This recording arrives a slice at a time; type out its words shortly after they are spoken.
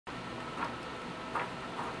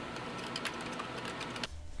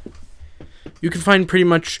You can find pretty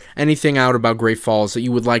much anything out about Great Falls that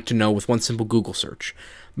you would like to know with one simple Google search.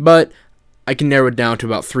 But I can narrow it down to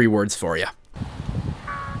about 3 words for you.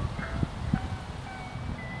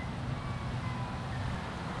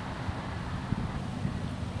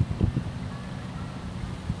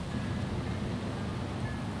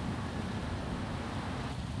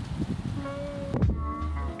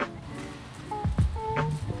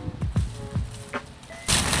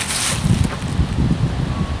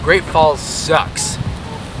 Great Falls sucks.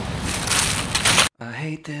 I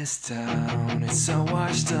hate this town, it's so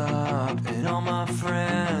washed up, and all my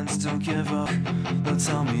friends don't give up. They'll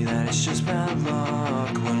tell me that it's just bad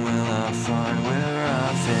luck. When will I find where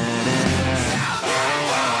I fit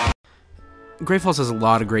in? Great Falls has a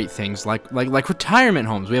lot of great things, like retirement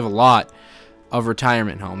homes. We have a lot of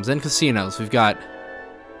retirement homes and casinos. We've got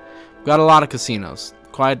a lot of casinos,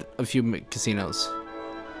 quite a few casinos.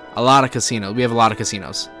 A lot of casinos. We have a lot of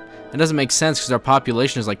casinos. It doesn't make sense because our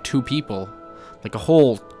population is like 2 people. Like a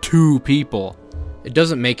whole 2 people. It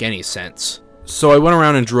doesn't make any sense. So I went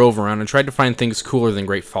around and drove around and tried to find things cooler than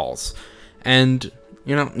Great Falls. And,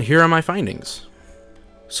 you know, here are my findings.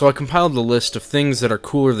 So I compiled a list of things that are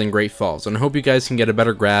cooler than Great Falls, and I hope you guys can get a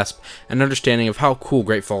better grasp and understanding of how cool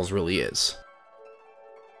Great Falls really is.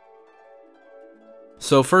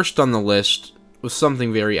 So first on the list was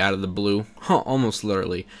something very out of the blue, almost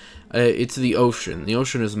literally. It's the ocean. The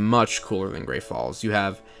ocean is much cooler than Great Falls. You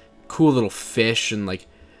have cool little fish and like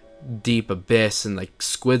deep abyss and like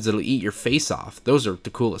squids that'll eat your face off. Those are the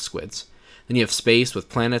coolest squids. Then you have space with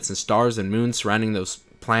planets and stars and moons surrounding those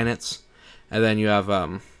planets. And then you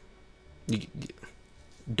have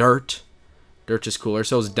dirt. Dirt is cooler.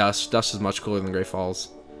 So is dust. Dust is much cooler than Great Falls.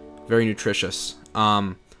 Very nutritious.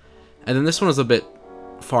 And then this one is a bit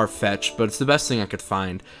far-fetched, but it's the best thing I could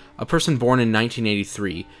find. A person born in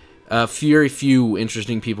 1983. Very few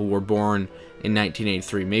interesting people were born in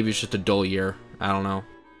 1983. Maybe it's just a dull year. I don't know.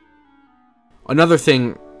 Another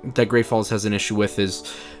thing that Great Falls has an issue with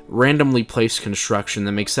is randomly placed construction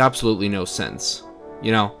that makes absolutely no sense.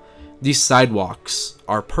 You know, these sidewalks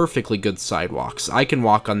are perfectly good sidewalks. I can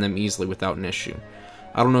walk on them easily without an issue.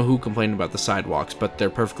 I don't know who complained about the sidewalks, but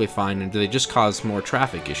they're perfectly fine, and they just cause more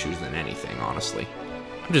traffic issues than anything, honestly.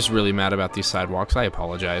 I'm just really mad about these sidewalks. I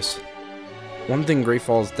apologize. One thing Great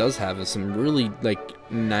Falls does have is some really,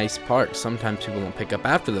 nice parks. Sometimes people don't pick up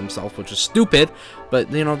after themselves, which is stupid,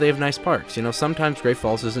 but, you know, they have nice parks. You know, sometimes Great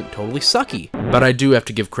Falls isn't totally sucky. But I do have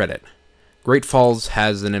to give credit. Great Falls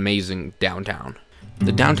has an amazing downtown.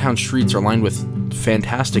 The downtown streets are lined with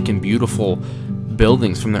fantastic and beautiful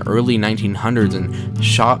buildings from the early 1900s and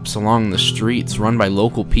shops along the streets run by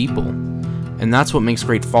local people. And that's what makes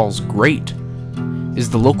Great Falls great,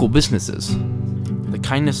 is the local businesses. The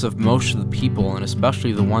kindness of most of the people, and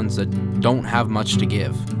especially the ones that don't have much to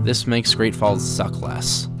give. This makes Great Falls suck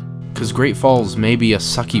less. Because Great Falls may be a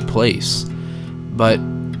sucky place, but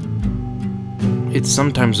it's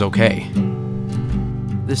sometimes okay.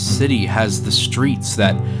 This city has the streets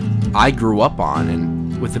that I grew up on,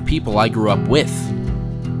 and with the people I grew up with.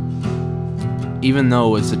 Even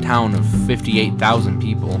though it's a town of 58,000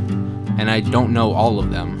 people, and I don't know all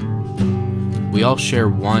of them, we all share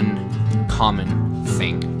one common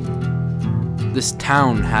thing. This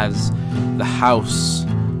town has the house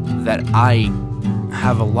that I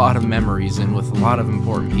have a lot of memories in with a lot of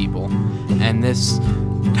important people, and this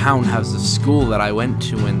town has the school that I went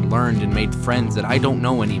to and learned and made friends that I don't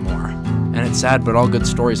know anymore. And it's sad, but all good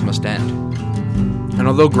stories must end. And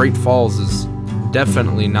although Great Falls is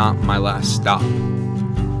definitely not my last stop,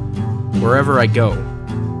 wherever I go,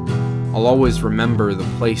 I'll always remember the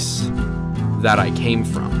place that I came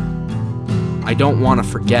from. I don't want to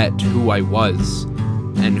forget who I was,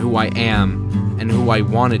 and who I am, and who I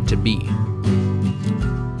wanted to be.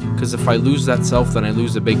 Because if I lose that self, then I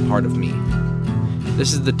lose a big part of me.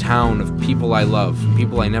 This is the town of people I love,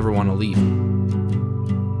 people I never want to leave.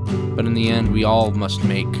 But in the end, we all must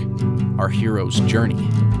make our hero's journey.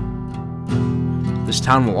 This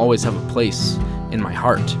town will always have a place in my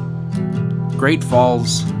heart. Great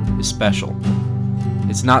Falls is special.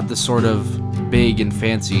 It's not the sort of big and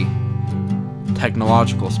fancy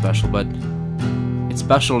technological special, but it's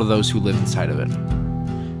special to those who live inside of it.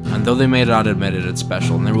 And though they may not admit it, it's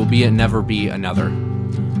special, and there will never be another.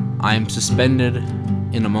 I am suspended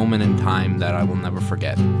in a moment in time that I will never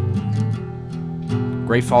forget.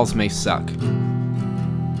 Great Falls may suck,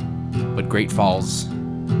 but Great Falls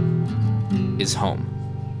is home.